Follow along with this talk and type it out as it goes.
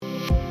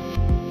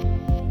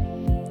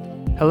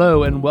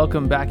Hello, and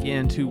welcome back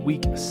into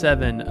week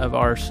 7 of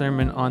our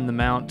Sermon on the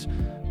Mount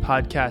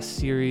podcast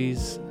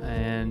series.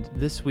 And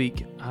this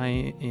week,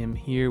 I am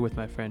here with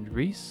my friend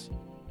Reese.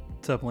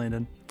 What's up,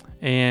 Landon?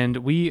 And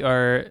we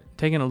are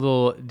taking a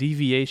little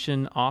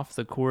deviation off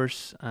the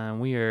course.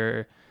 We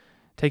are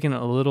taking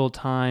a little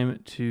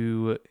time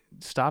to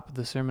stop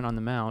the Sermon on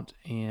the Mount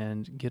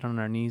and get on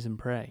our knees and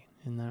pray.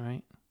 Isn't that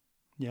right?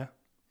 Yeah.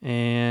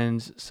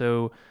 And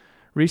so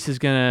Reese is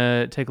going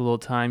to take a little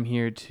time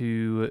here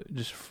to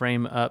just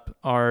frame up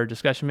our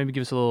discussion, maybe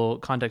give us a little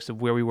context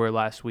of where we were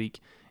last week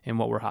and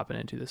what we're hopping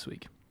into this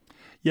week.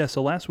 Yeah,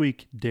 so last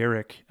week,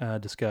 Derek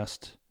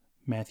discussed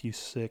Matthew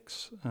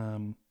 6,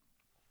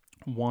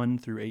 1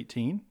 through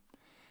 18.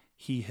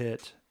 He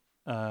hit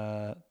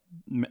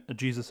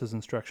Jesus'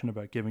 instruction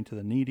about giving to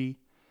the needy,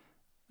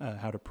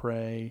 how to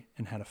pray,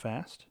 and how to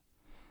fast.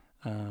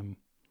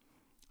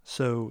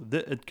 So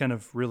it kind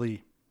of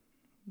really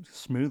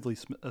smoothly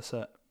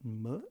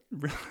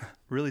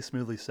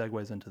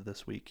segues into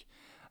this week.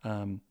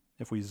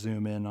 If we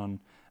zoom in on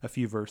a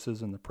few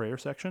verses in the prayer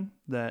section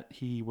that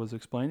he was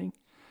explaining.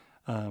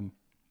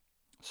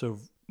 So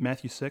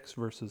Matthew 6,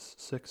 verses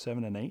 6,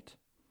 7, and 8.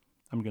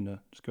 I'm going to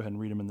just go ahead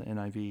and read them in the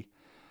NIV.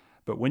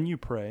 But when you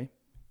pray,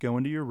 go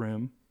into your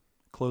room,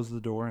 close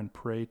the door, and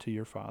pray to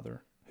your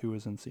Father who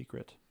is in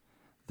secret.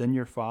 Then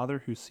your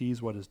Father who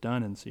sees what is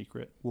done in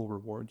secret will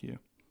reward you.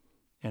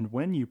 And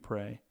when you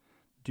pray,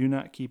 do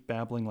not keep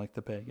babbling like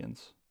the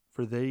pagans,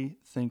 for they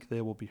think they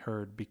will be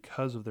heard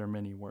because of their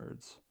many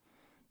words.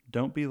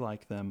 Don't be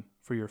like them,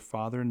 for your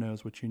Father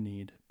knows what you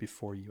need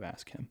before you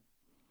ask him.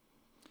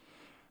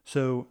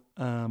 So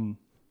the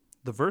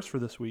verse for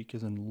this week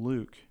is in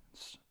Luke.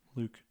 It's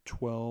Luke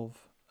 12,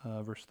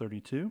 verse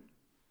 32.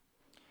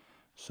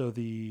 So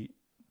the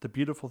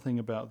beautiful thing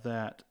about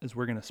that is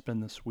we're going to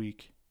spend this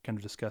week kind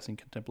of discussing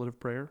contemplative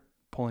prayer,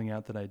 pulling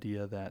out that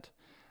idea that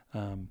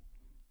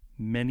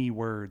many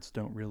words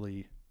don't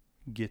really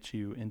get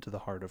you into the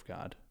heart of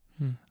God,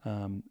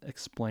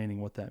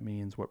 explaining what that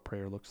means, what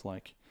prayer looks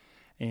like.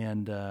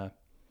 And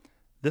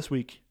this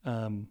week,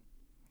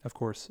 of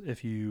course,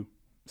 if you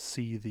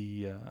see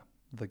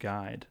the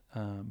guide,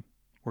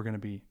 we're going to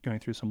be going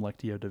through some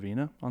Lectio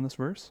Divina on this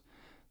verse.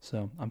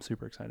 So I'm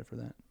super excited for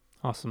that.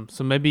 Awesome.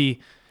 So maybe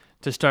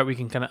to start, we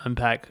can kind of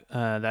unpack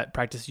that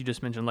practice you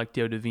just mentioned,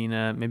 Lectio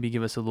Divina, maybe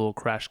give us a little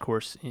crash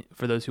course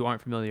for those who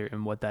aren't familiar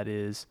in what that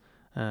is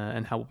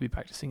and how we'll be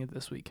practicing it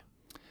this week.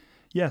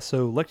 Yeah,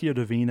 so Lectio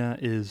Divina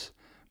is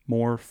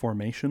more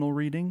formational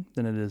reading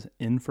than it is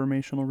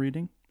informational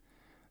reading.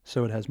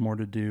 So it has more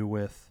to do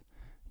with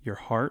your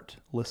heart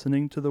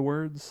listening to the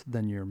words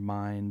than your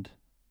mind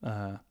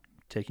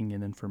taking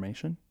in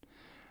information.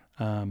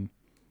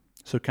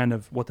 So kind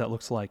of what that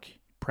looks like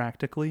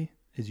practically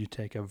is you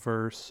take a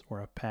verse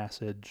or a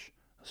passage,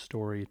 a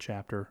story, a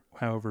chapter,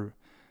 however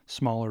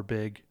small or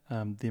big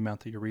the amount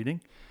that you're reading.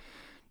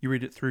 You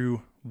read it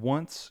through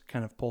once,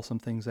 kind of pull some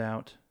things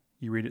out.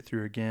 You read it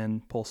through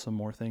again, pull some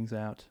more things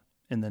out.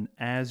 And then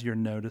as you're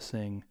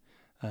noticing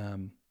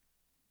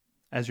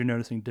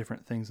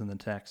different things in the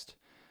text,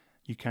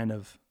 you kind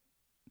of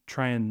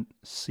try and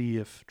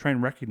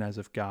recognize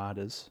if God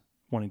is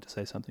wanting to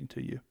say something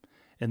to you.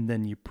 And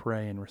then you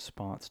pray in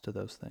response to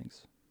those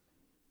things.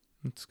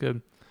 That's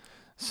good.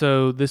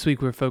 So this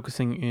week we're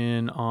focusing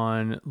in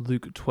on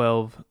Luke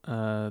 12,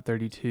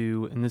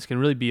 32, and this can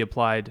really be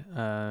applied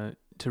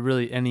to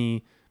really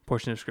any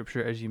portion of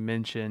Scripture, as you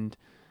mentioned.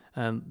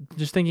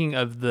 Just thinking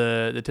of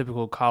the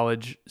typical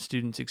college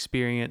student's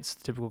experience,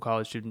 the typical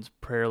college student's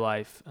prayer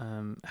life,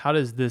 how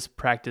does this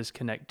practice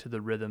connect to the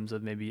rhythms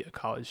of maybe a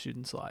college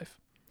student's life?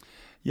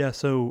 Yeah,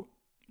 so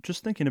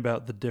just thinking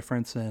about the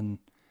difference in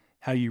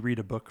how you read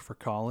a book for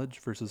college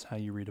versus how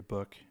you read a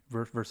book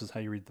versus how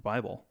you read the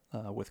Bible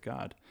with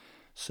God.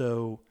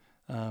 So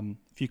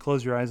if you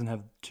close your eyes and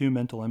have two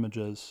mental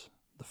images,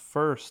 the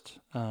first,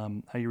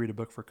 how you read a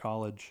book for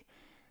college,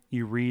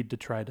 you read to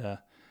try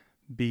to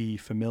be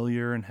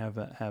familiar and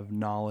have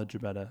knowledge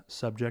about a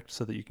subject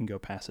so that you can go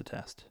pass a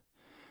test.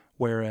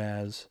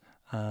 Whereas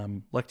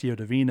Lectio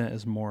Divina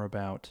is more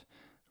about,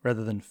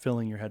 rather than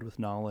filling your head with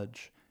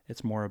knowledge,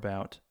 it's more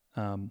about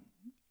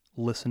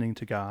listening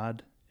to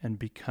God and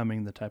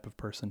becoming the type of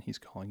person he's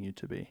calling you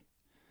to be.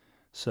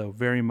 So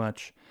very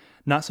much,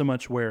 not so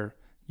much where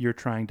you're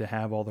trying to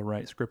have all the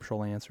right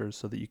scriptural answers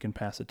so that you can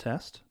pass a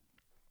test,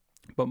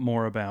 but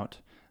more about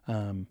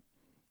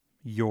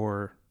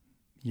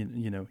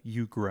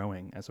you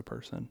growing as a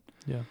person.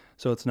 Yeah.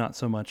 So it's not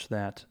so much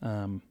that,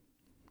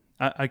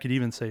 I could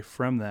even say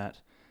from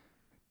that,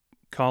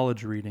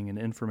 college reading and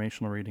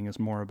informational reading is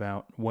more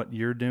about what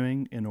you're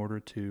doing in order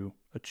to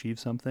achieve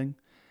something.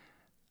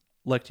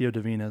 Lectio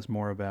Divina is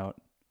more about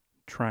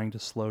trying to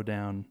slow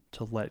down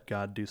to let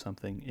God do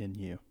something in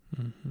you.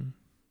 Mm-hmm.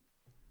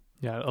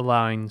 Yeah,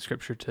 allowing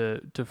Scripture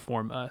to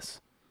form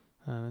us.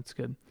 That's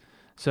good.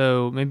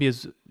 So maybe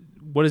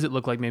what does it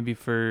look like maybe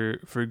for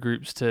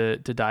groups to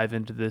dive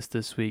into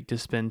this week, to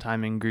spend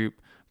time in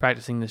group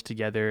practicing this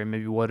together, and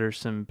maybe what are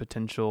some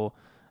potential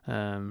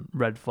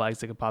red flags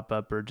that could pop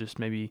up, or just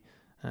maybe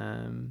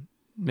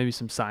maybe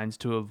some signs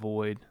to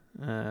avoid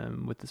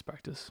with this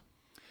practice.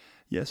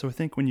 Yeah, so I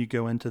think when you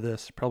go into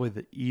this, probably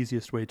the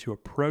easiest way to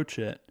approach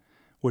it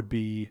would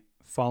be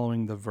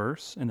following the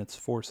verse in its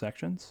 4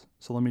 sections.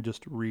 So let me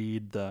just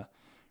read the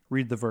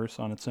verse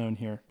on its own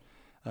here.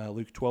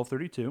 Luke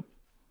 12:32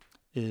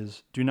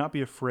 is, "Do not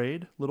be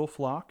afraid, little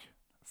flock,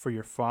 for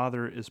your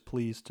Father is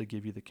pleased to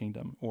give you the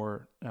kingdom."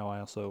 Or now I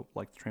also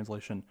like the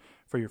translation,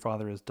 "For your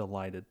Father is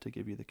delighted to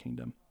give you the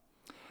kingdom."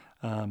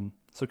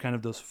 So kind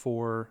of those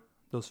four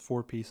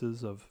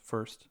pieces of,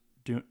 first,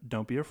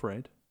 don't be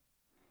afraid.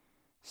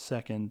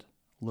 Second,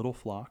 little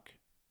flock.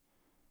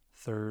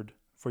 Third,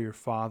 for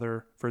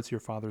it's your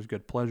Father's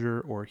good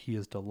pleasure, or he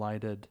is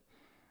delighted,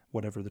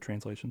 whatever the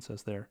translation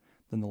says there.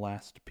 Then the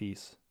last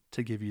piece,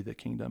 to give you the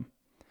kingdom.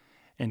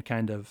 And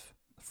kind of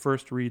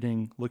first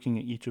reading, looking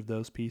at each of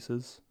those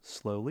pieces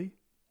slowly,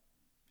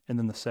 and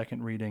then the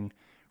second reading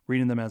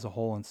them as a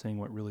whole and seeing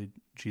what really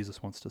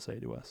Jesus wants to say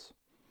to us.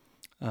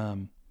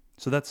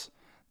 So that's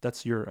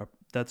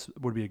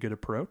would be a good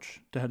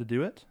approach to how to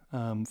do it,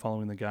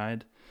 following the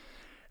guide.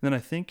 And then I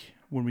think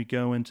when we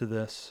go into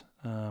this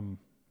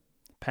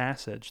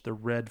passage, the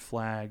red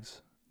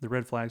flags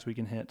we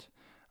can hit.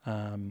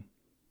 I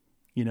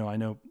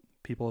know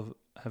people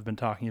have been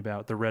talking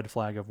about the red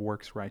flag of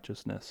works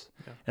righteousness,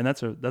 and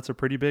that's a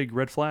pretty big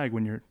red flag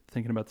when you're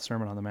thinking about the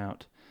Sermon on the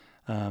Mount,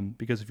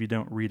 because if you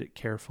don't read it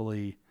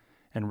carefully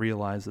and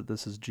realize that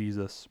this is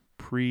Jesus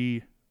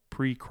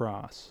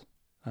pre-cross,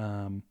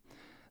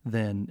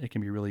 then it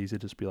can be really easy to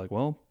just be like,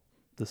 well,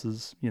 this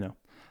is,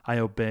 I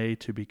obey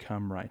to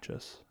become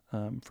righteous,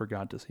 for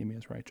God to see me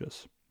as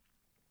righteous.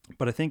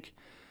 But I think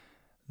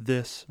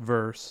this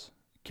verse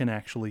can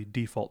actually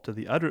default to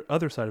the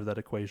other side of that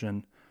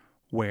equation,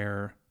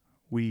 where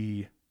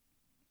we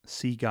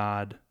see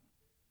God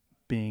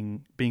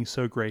being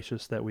so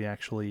gracious that we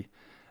actually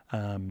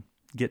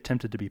get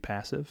tempted to be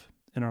passive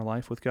in our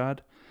life with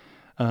God.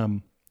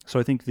 So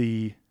I think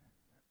the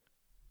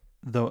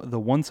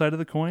one side of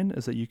the coin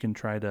is that you can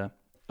try to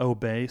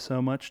obey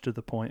so much to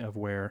the point of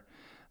where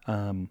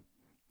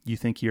you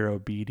think your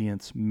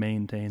obedience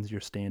maintains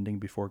your standing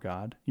before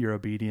God. Your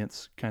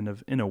obedience kind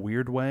of, in a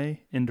weird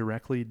way,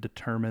 indirectly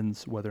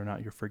determines whether or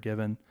not you're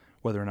forgiven,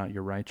 whether or not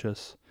you're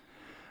righteous.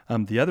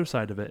 The other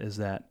side of it is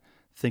that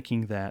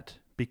thinking that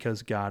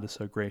because God is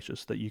so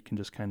gracious that you can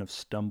just kind of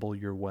stumble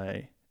your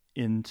way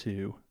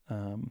into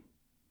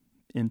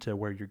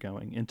where you're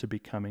going, into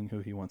becoming who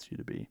he wants you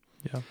to be.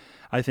 Yeah.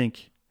 I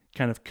think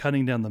kind of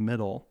cutting down the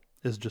middle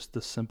is just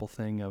the simple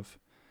thing of,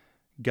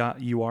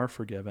 God, you are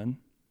forgiven.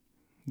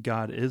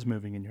 God is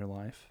moving in your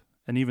life.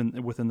 And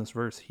even within this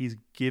verse, he's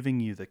giving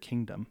you the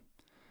kingdom.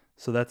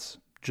 So that's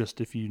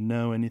just, if you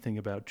know anything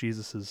about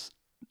Jesus's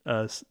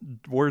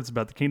words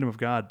about the kingdom of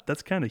God,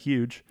 that's kind of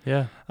huge.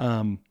 Yeah.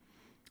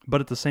 But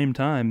at the same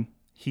time,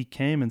 he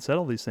came and said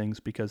all these things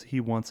because he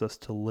wants us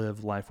to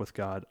live life with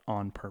God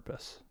on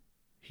purpose.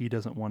 He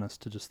doesn't want us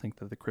to just think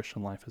that the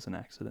Christian life is an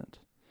accident.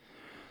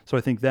 So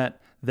I think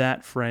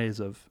that phrase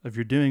of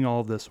you're doing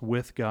all of this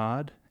with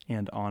God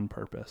and on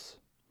purpose,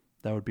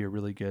 that would be a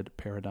really good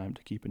paradigm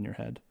to keep in your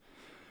head.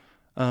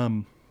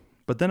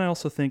 But then I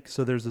also think,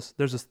 so there's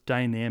this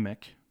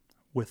dynamic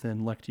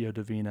within Lectio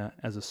Divina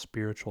as a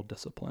spiritual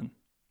discipline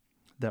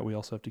that we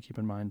also have to keep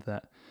in mind,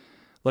 that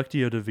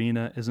Lectio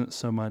Divina isn't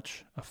so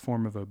much a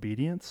form of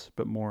obedience,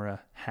 but more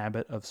a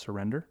habit of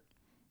surrender.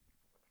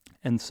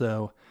 And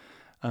so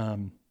a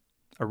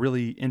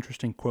really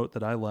interesting quote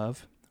that I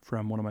love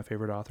from one of my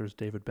favorite authors,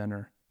 David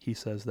Benner, he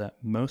says that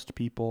most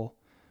people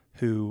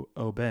who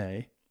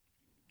obey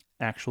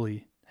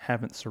actually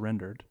haven't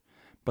surrendered,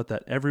 but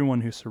that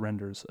everyone who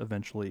surrenders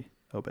eventually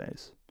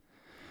obeys.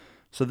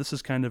 So this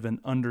is kind of an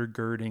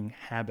undergirding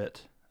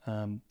habit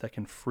that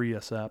can free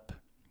us up.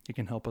 It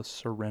can help us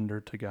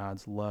surrender to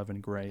God's love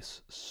and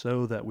grace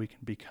so that we can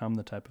become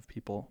the type of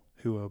people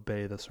who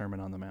obey the Sermon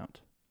on the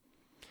Mount.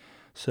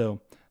 So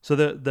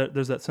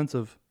there's that sense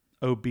of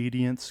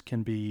obedience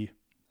can be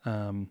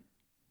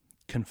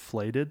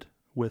conflated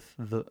with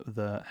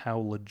the how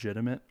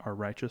legitimate our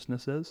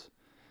righteousness is.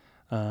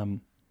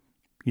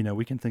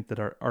 We can think that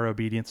our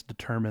obedience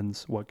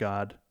determines what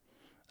God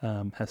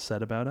has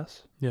said about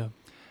us. Yeah.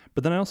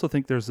 But then I also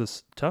think there's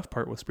this tough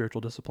part with spiritual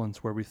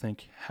disciplines where we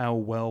think how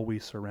well we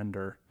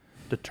surrender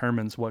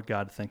determines what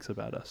God thinks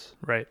about us.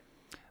 Right.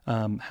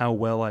 How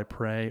well I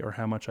pray or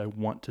how much I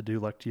want to do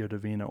Lectio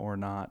Divina or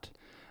not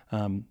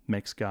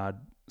makes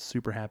God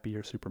super happy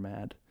or super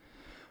mad.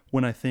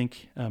 When I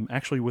think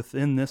actually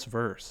within this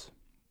verse,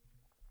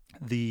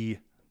 the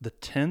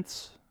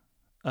tense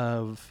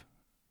of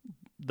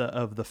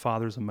the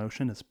Father's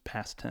emotion is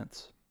past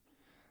tense.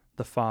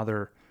 The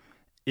Father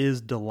is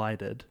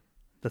delighted.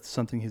 That's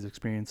something he's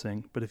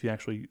experiencing. But if you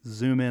actually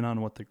zoom in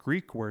on what the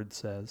Greek word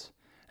says,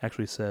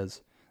 actually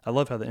says, I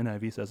love how the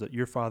NIV says it,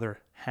 your Father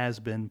has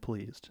been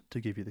pleased to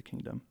give you the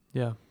kingdom.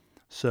 Yeah.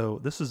 So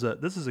this is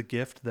a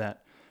gift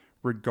that,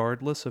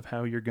 regardless of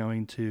how you're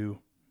going to,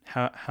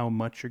 how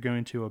much you're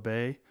going to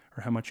obey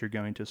or how much you're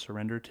going to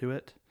surrender to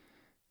it,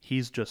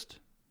 he's just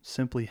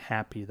simply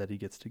happy that he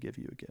gets to give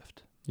you a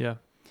gift. Yeah.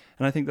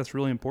 And I think that's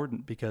really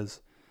important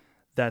because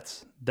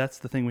that's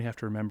the thing we have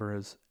to remember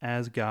is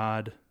as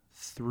God,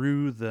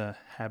 through the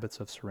habits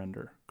of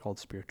surrender called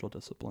spiritual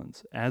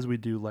disciplines, as we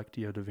do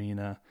Lectio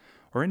Divina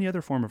or any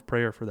other form of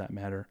prayer for that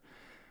matter,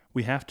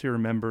 we have to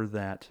remember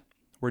that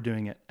we're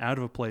doing it out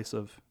of a place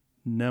of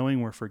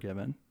knowing we're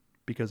forgiven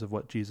because of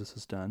what Jesus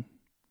has done,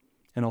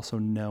 and also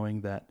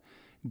knowing that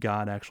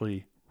God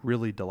actually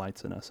really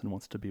delights in us and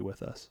wants to be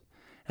with us.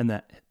 And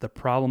that the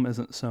problem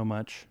isn't so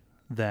much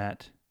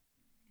that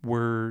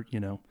we're,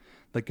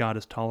 that God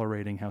is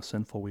tolerating how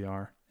sinful we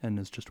are and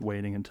is just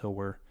waiting until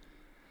we're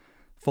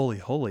fully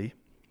holy,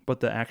 but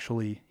that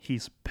actually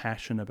he's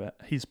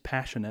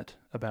passionate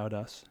about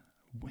us.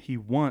 He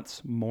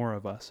wants more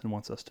of us and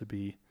wants us to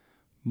be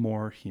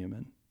more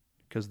human,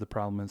 because the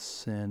problem is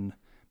sin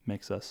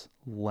makes us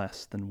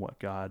less than what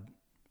God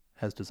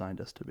has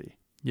designed us to be.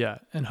 Yeah,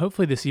 and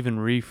hopefully this even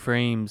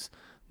reframes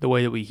the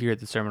way that we hear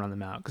the Sermon on the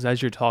Mount. Because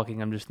as you're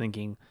talking, I'm just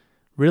thinking,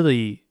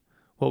 really,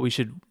 what we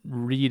should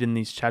read in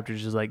these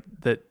chapters is like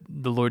that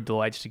the Lord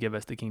delights to give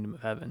us the kingdom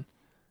of heaven.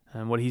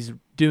 And what he's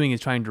doing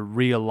is trying to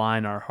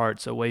realign our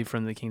hearts away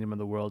from the kingdom of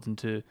the world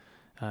into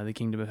the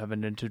kingdom of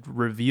heaven, and to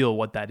reveal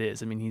what that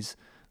is. I mean, he's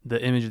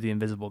the image of the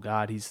invisible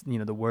God. He's,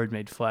 the Word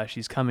made flesh.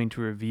 He's coming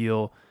to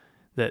reveal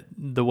that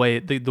the way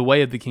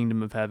of the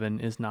kingdom of heaven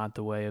is not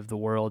the way of the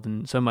world.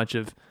 And so much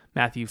of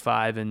Matthew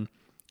 5 and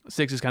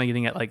 6 is kind of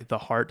getting at like the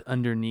heart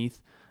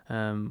underneath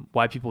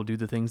why people do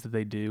the things that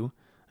they do.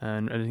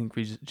 And I think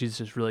Jesus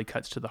just really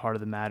cuts to the heart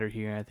of the matter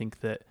here. And I think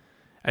that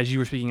as you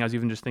were speaking, I was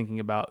even just thinking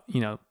about,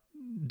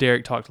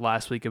 Derek talked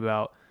last week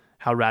about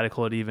how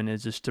radical it even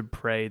is just to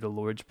pray the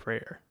Lord's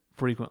Prayer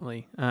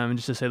frequently. And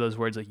just to say those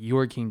words like,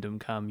 your kingdom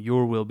come,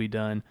 your will be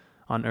done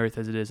on earth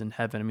as it is in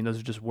heaven. I mean, those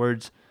are just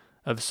words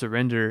of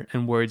surrender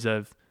and words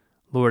of,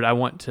 Lord, I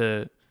want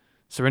to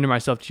surrender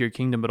myself to your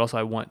kingdom, but also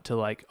I want to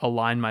like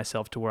align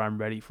myself to where I'm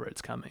ready for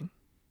its coming.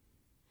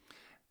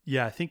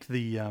 Yeah, I think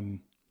the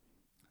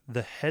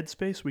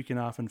headspace we can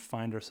often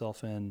find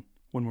ourselves in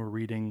when we're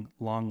reading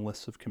long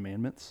lists of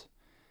commandments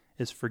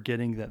is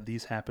forgetting that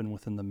these happen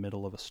within the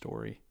middle of a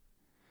story.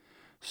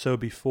 So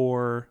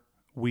before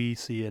we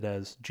see it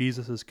as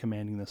Jesus is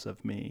commanding this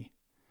of me,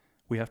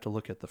 we have to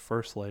look at the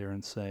first layer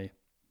and say,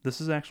 this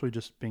is actually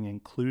just being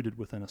included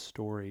within a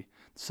story.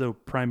 So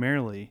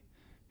primarily,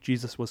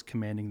 Jesus was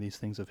commanding these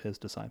things of his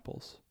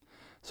disciples.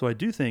 So I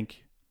do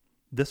think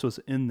this was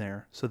in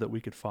there so that we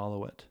could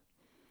follow it.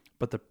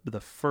 But the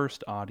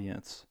first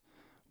audience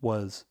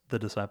was the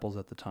disciples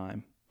at the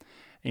time.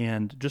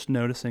 And just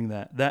noticing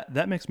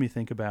that makes me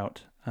think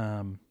about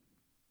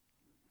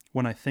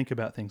when I think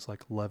about things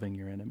like loving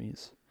your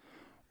enemies,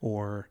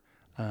 or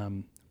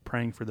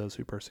praying for those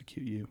who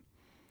persecute you,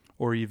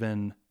 or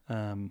even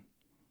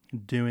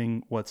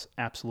doing what's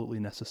absolutely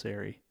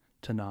necessary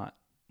to not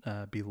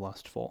be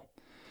lustful.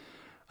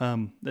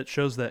 That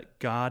shows that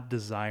God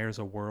desires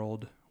a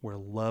world where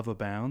love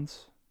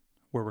abounds,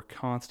 where we're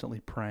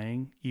constantly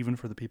praying, even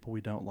for the people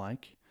we don't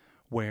like,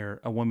 where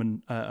a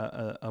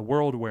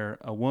world where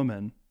a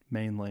woman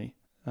mainly,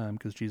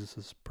 because Jesus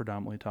is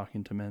predominantly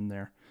talking to men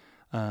there,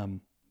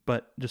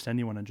 but just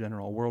anyone in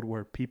general, a world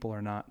where people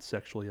are not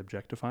sexually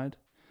objectified.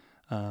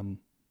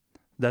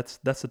 That's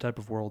the type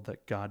of world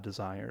that God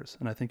desires.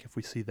 And I think if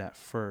we see that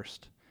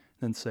first,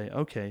 then say,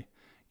 okay,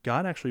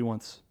 God actually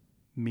wants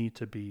me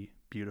to be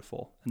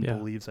beautiful and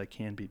believes I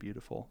can be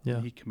beautiful. Yeah.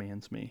 He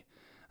commands me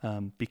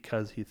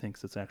because he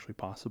thinks it's actually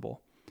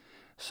possible.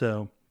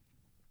 So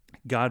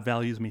God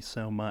values me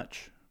so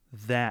much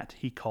that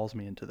he calls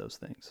me into those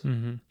things.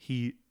 Mm-hmm.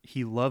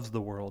 He loves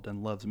the world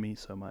and loves me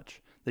so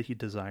much that he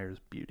desires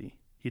beauty.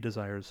 He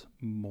desires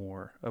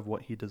more of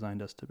what he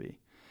designed us to be.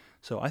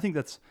 So I think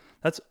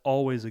that's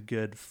always a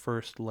good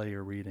first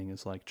layer reading,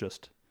 is like,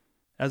 just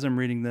as I'm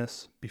reading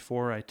this,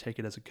 before I take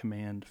it as a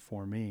command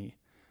for me,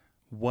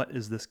 what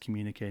is this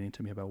communicating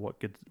to me about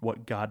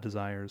what God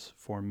desires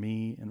for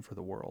me and for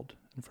the world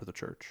and for the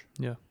church?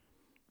 Yeah,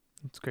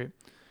 that's great.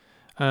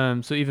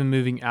 So even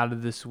moving out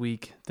of this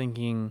week,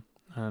 thinking,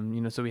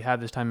 so we have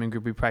this time in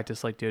group, we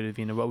practice Lectio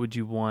Divina. What would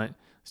you want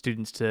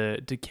students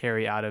to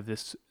carry out of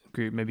this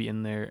group, maybe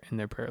in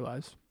their prayer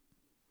lives?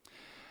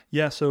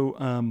 Yeah,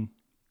 so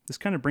this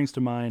kind of brings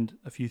to mind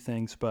a few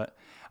things, but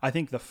I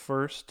think the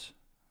first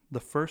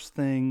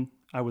thing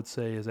I would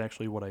say is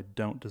actually what I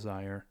don't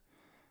desire.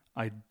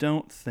 I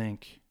don't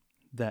think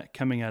that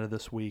coming out of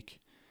this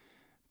week,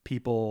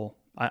 people,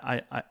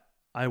 I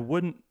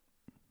wouldn't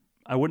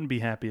be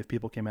happy if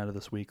people came out of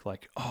this week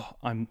like, oh,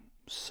 I'm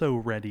so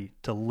ready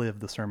to live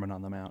the Sermon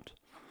on the Mount.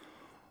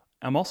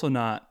 I'm also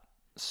not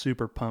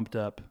super pumped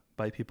up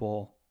by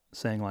people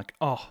saying like,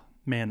 oh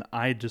man,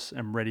 I just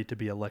am ready to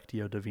be a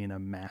Lectio Divina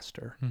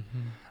master.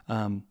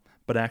 Mm-hmm.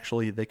 But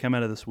actually they come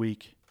out of this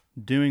week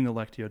doing the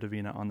Lectio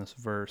Divina on this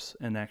verse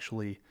and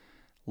actually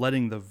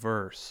letting the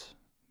verse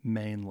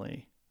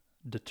mainly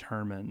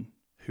determine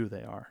who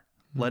they are.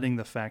 Mm-hmm. Letting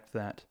the fact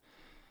that,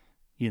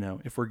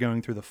 if we're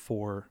going through the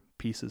 4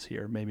 pieces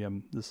here, maybe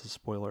this is a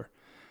spoiler,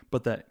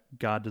 but that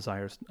God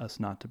desires us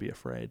not to be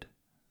afraid,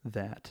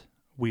 that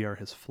we are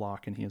his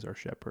flock and he is our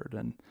shepherd.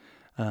 And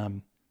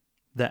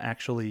that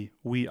actually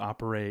we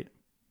operate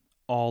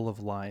all of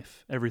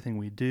life. Everything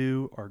we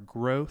do, our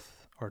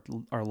growth,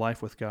 our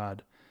life with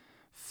God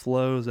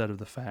flows out of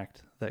the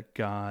fact that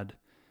God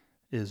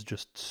is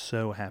just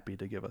so happy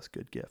to give us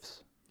good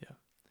gifts. Yeah.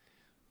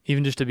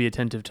 Even just to be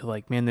attentive to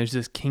like, man, there's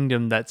this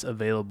kingdom that's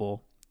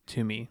available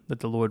to me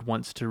that the Lord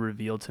wants to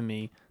reveal to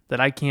me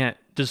that I can't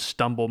just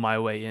stumble my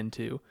way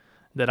into,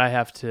 that I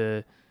have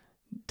to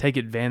take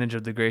advantage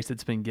of the grace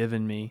that's been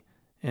given me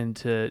and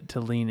to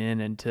lean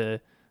in and to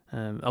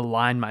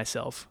align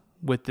myself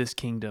with this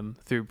kingdom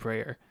through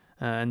prayer.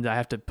 And I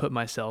have to put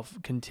myself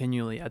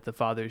continually at the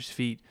Father's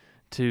feet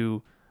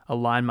to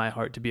align my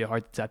heart to be a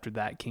heart that's after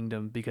that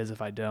kingdom, because if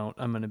I don't,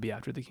 I'm going to be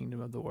after the kingdom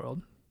of the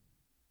world.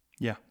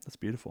 Yeah, that's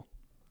beautiful.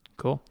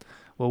 Cool.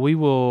 Well, we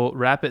will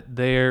wrap it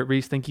there.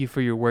 Reese, thank you for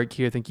your work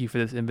here. Thank you for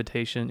this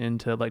invitation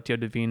into Lectio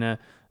Divina.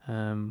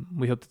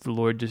 We hope that the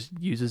Lord just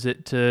uses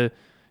it to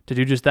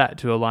do just that,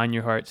 to align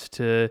your hearts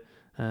to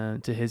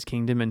His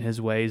kingdom and His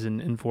ways, and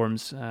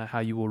informs how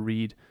you will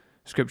read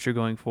Scripture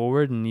going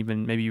forward. And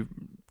even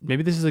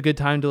maybe this is a good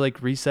time to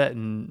like reset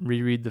and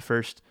reread the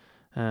first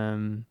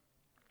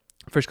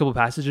couple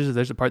passages. If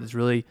there's a part that's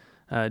really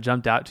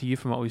jumped out to you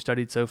from what we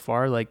studied so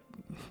far, like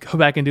go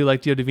back and do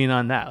Lectio Divina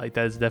on that. Like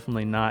that is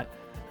definitely not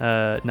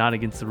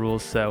against the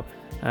rules. So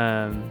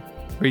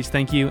Reese,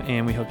 thank you,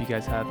 and we hope you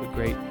guys have a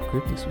great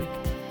group this week.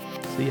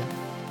 See ya.